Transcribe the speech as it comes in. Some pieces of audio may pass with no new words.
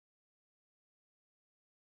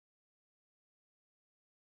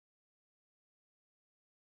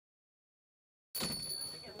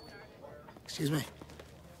Excuse me.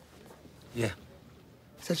 Yeah.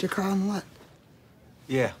 Is that your car on the lot?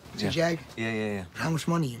 Yeah. It's a Jag? Yeah. How much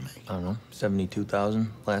money you make? I don't know,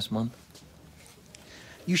 72,000 last month.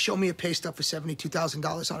 You show me a pay stub for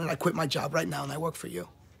 $72,000 on it, I quit my job right now and I work for you.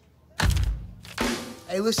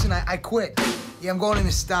 Hey, listen, I quit. Yeah, I'm going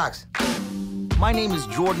into stocks. My name is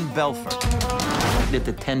Jordan Belfort. At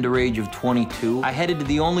the tender age of 22, I headed to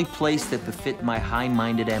the only place that befit my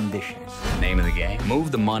high-minded ambitions. Name of the game,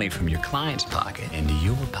 move the money from your client's pocket into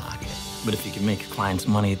your pocket. But if you can make your clients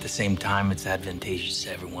money at the same time, it's advantageous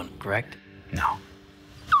to everyone, correct? No.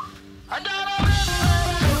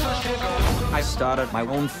 I started my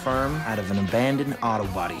own firm out of an abandoned auto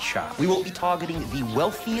body shop. We will be targeting the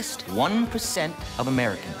wealthiest 1% of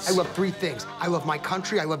Americans. I love three things. I love my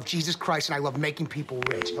country, I love Jesus Christ, and I love making people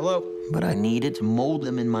rich. Hello? But I needed to mold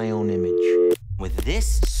them in my own image. With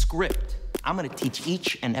this script, I'm gonna teach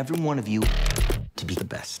each and every one of you to be the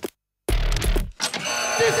best.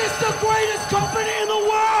 This is the greatest company in the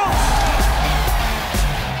world!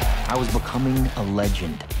 I was becoming a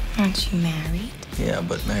legend. Aren't you married? Yeah,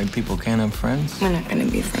 but married people can't have friends. We're not gonna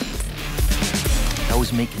be friends. I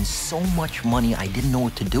was making so much money, I didn't know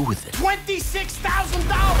what to do with it.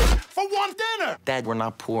 $26,000 for one dinner! Dad, we're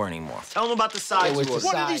not poor anymore. Tell them about the sides. What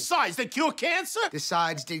What are these sides? They cure cancer? The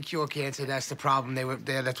sides did cure cancer, that's the problem. They were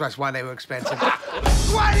there, that's why they were expensive.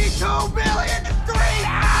 22 million in 3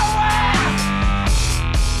 hours!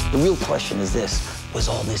 The real question is this, was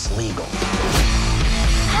all this legal?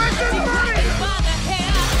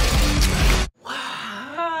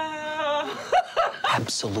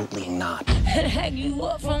 Absolutely not. Hang you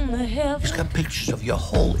up from the heavens. He's got pictures of your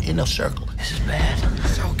whole inner circle. This is bad.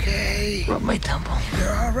 It's okay. Rub my temple.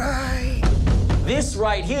 You're all right. This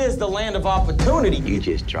right here is the land of opportunity. You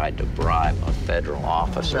just tried to bribe a federal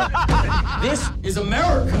officer. This is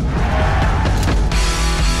America.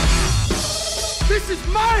 This is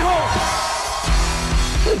my home!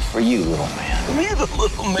 Good for you, little man. Me, the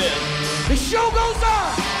little man. The show goes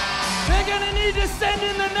on! They're gonna need to send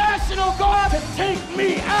in the National Guard to take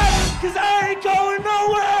me out, because I ain't going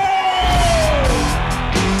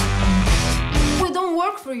nowhere! We don't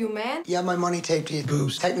work for you, man. You have my money taped to your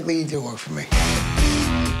boobs. Technically, you do work for me.